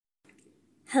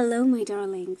Hello, my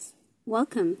darlings.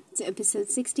 Welcome to episode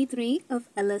 63 of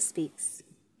Ella Speaks.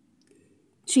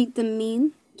 Treat them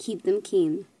mean, keep them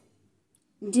keen.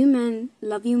 Do men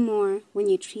love you more when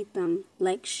you treat them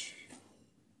like shh?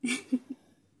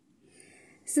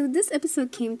 So this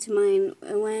episode came to mind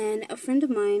when a friend of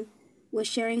mine was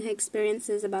sharing her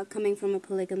experiences about coming from a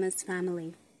polygamous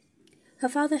family. Her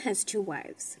father has 2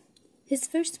 wives. His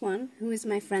first one, who is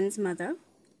my friend's mother,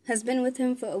 has been with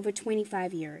him for over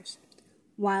 25 years.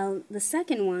 While the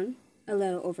second one, a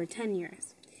little over 10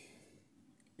 years.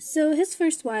 So his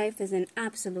first wife is an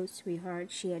absolute sweetheart.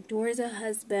 She adores her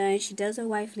husband. She does her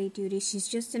wifely duties. She's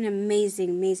just an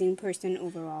amazing person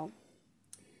overall.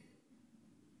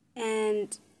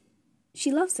 And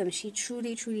she loves him. She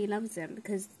truly loves him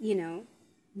because,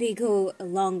 they go a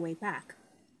long way back.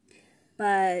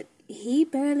 But he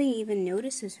barely even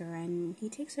notices her and he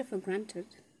takes her for granted.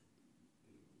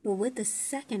 But with the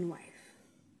second wife,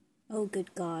 oh,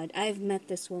 good God, I've met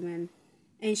this woman,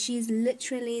 and she's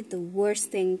literally the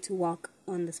worst thing to walk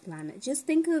on this planet. Just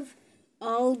think of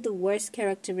all the worst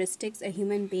characteristics a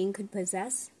human being could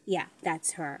possess. Yeah,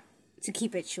 that's her, to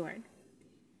keep it short.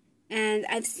 And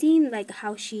I've seen,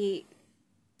 how she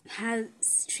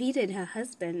has treated her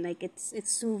husband, it's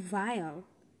so vile.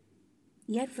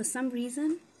 Yet, for some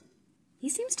reason, he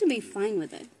seems to be fine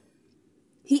with it.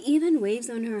 He even waves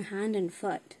on her hand and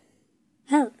foot.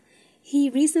 Hell,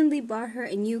 he recently bought her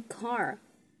a new car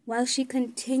while she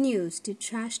continues to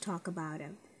trash talk about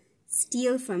him,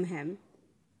 steal from him,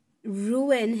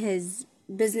 ruin his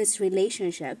business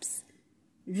relationships,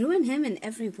 ruin him in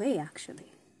every way,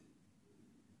 actually.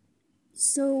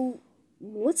 So,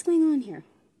 what's going on here?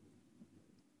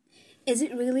 Is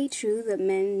it really true that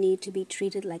men need to be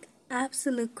treated like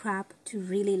absolute crap to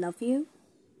really love you?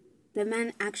 That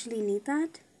men actually need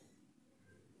that?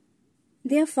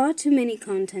 There are far too many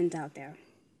content out there.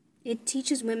 It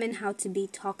teaches women how to be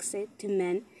toxic to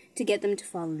men to get them to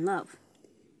fall in love.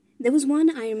 There was one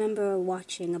I remember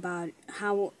watching about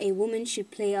how a woman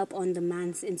should play up on the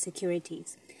man's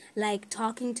insecurities. Like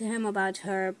talking to him about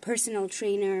her personal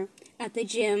trainer at the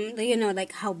gym,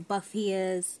 how buff he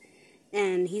is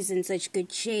and he's in such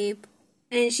good shape.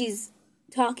 And she's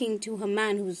talking to her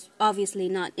man who's obviously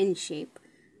not in shape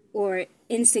or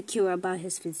insecure about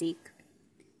his physique.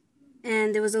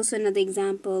 And there was also another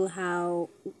example how,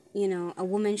 a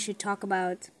woman should talk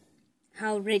about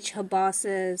how rich her boss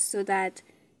is so that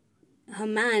her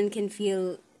man can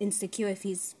feel insecure if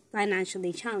he's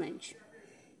financially challenged.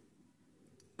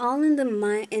 All in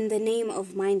the name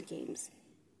of mind games,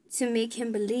 to make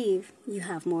him believe you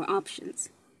have more options.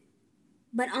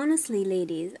 But honestly,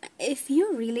 ladies, if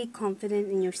you're really confident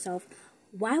in yourself,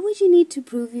 why would you need to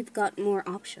prove you've got more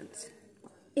options?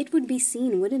 It would be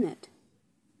seen, wouldn't it?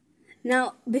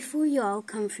 Now, before you all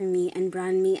come for me and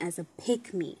brand me as a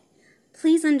pick-me,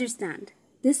 please understand,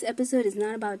 this episode is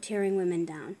not about tearing women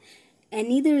down, and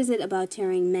neither is it about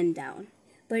tearing men down,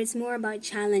 but it's more about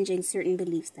challenging certain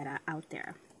beliefs that are out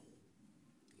there.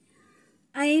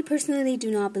 I personally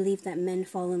do not believe that men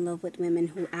fall in love with women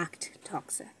who act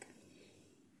toxic.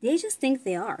 They just think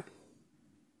they are.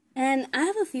 And I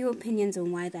have a few opinions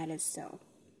on why that is so.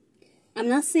 I'm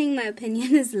not saying my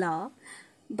opinion is law,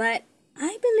 but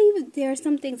I believe there are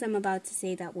some things I'm about to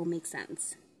say that will make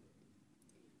sense.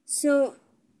 So,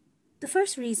 the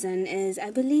first reason is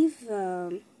I believe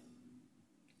men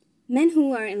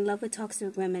who are in love with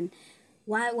toxic women,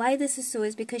 why this is so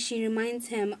is because she reminds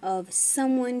him of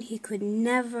someone he could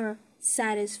never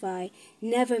satisfy,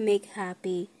 never make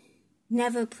happy,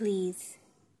 never please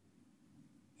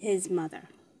his mother.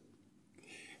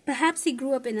 Perhaps he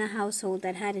grew up in a household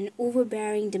that had an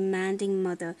overbearing, demanding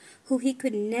mother who he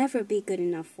could never be good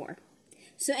enough for.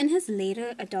 So in his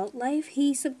later adult life,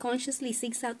 he subconsciously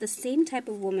seeks out the same type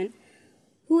of woman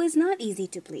who is not easy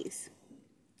to please.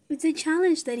 It's a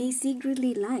challenge that he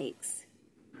secretly likes.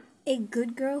 A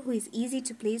good girl who is easy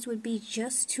to please would be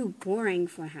just too boring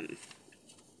for him.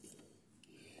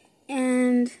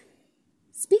 And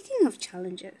speaking of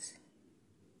challenges,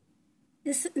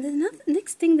 the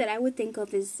next thing that I would think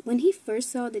of is when he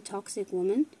first saw the toxic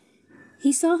woman,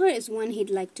 he saw her as one he'd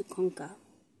like to conquer.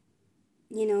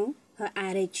 Her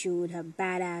attitude, her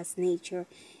badass nature.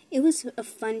 It was a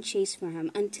fun chase for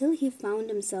him until he found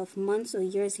himself months or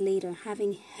years later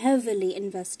having heavily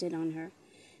invested on her.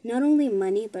 Not only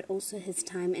money, but also his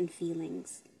time and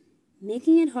feelings,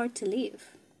 making it hard to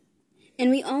leave. And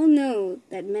we all know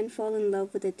that men fall in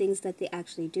love with the things that they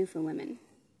actually do for women.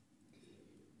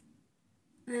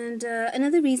 And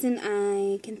another reason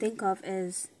I can think of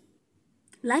is,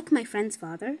 like my friend's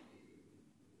father,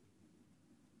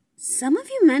 some of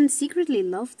you men secretly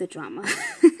love the drama.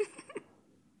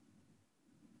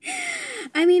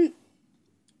 I mean,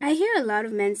 I hear a lot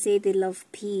of men say they love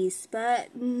peace,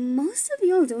 but most of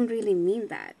y'all don't really mean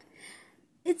that.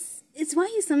 It's why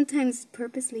you sometimes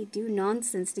purposely do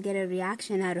nonsense to get a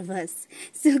reaction out of us.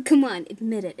 So come on,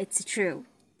 admit it, it's true.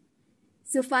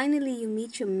 So finally you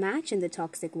meet your match in the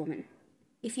toxic woman.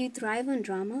 If you thrive on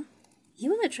drama, you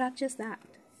will attract just that.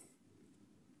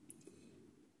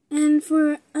 And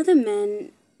for other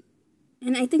men,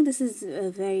 and I think this is a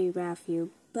very rare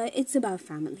few, but it's about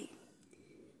family.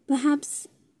 Perhaps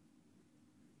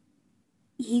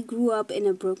he grew up in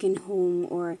a broken home,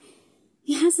 or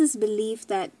he has this belief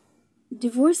that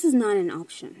divorce is not an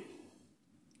option.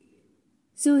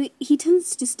 So he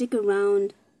tends to stick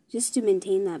around just to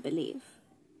maintain that belief.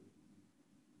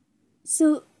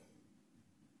 So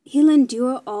he'll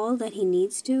endure all that he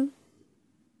needs to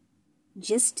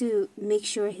just to make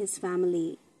sure his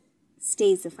family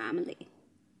stays a family.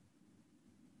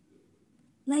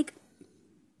 Like,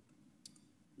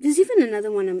 there's even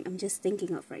another one I'm just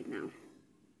thinking of right now.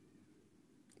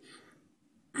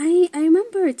 I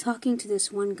remember talking to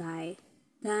this one guy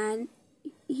that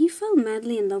he fell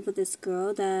madly in love with this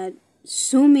girl that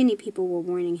so many people were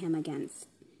warning him against.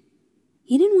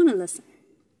 He didn't want to listen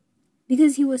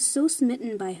because he was so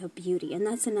smitten by her beauty, and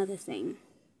that's another thing.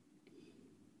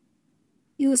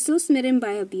 He was so smitten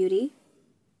by her beauty,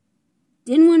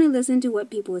 didn't want to listen to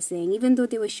what people were saying, even though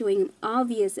they were showing him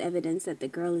obvious evidence that the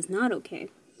girl is not okay,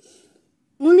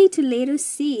 only to later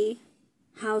see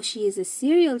how she is a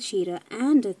serial cheater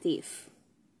and a thief.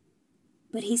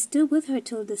 But he's still with her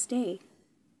till this day,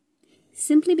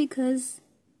 simply because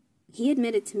he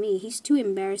admitted to me he's too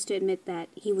embarrassed to admit that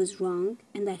he was wrong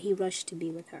and that he rushed to be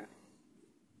with her.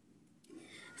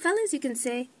 Fellas, you can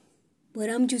say, but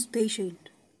I'm just patient.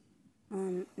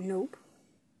 Nope.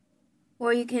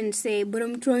 Or you can say, but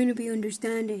I'm trying to be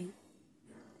understanding.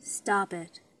 Stop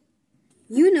it.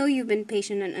 You know you've been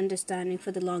patient and understanding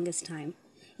for the longest time,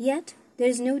 yet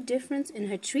there's no difference in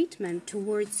her treatment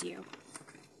towards you.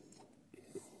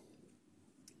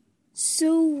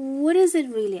 So what is it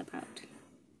really about?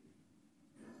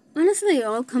 Honestly, it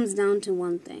all comes down to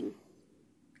one thing,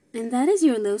 and that is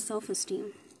your low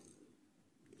self-esteem.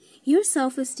 Your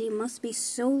self-esteem must be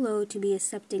so low to be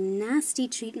accepting nasty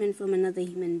treatment from another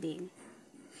human being.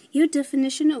 Your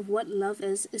definition of what love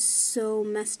is so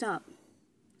messed up.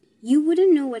 You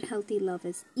wouldn't know what healthy love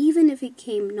is, even if it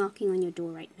came knocking on your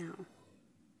door right now.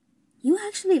 You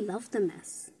actually love the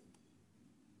mess.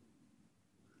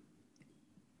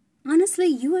 Honestly,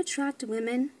 you attract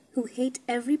women who hate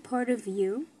every part of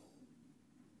you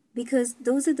because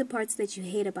those are the parts that you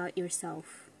hate about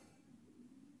yourself.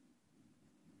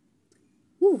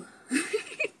 Ooh.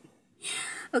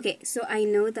 Okay, so I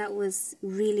know that was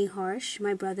really harsh,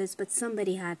 my brothers, but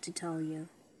somebody had to tell you.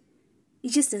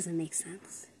 It just doesn't make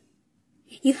sense.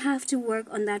 You have to work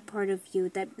on that part of you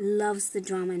that loves the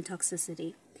drama and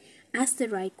toxicity. Ask the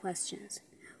right questions.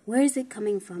 Where is it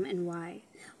coming from and why?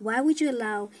 Why would you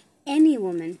allow any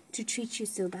woman to treat you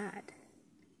so bad?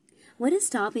 What is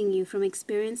stopping you from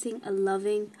experiencing a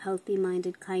loving,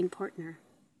 healthy-minded, kind partner?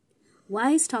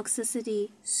 Why is toxicity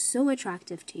so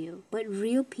attractive to you, but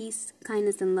real peace,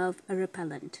 kindness, and love are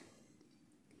repellent?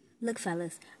 Look,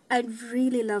 fellas, I'd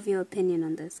really love your opinion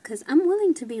on this, because I'm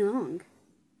willing to be wrong.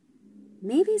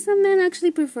 Maybe some men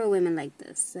actually prefer women like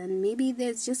this, and maybe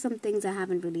there's just some things I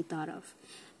haven't really thought of.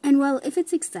 And well, if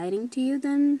it's exciting to you,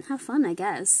 then have fun, I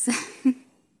guess.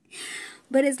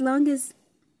 But as long as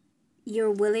you're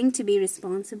willing to be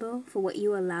responsible for what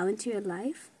you allow into your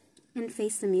life, and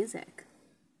face the music.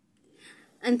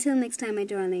 Until next time, my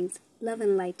darlings, love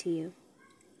and light to you.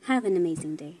 Have an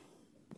amazing day.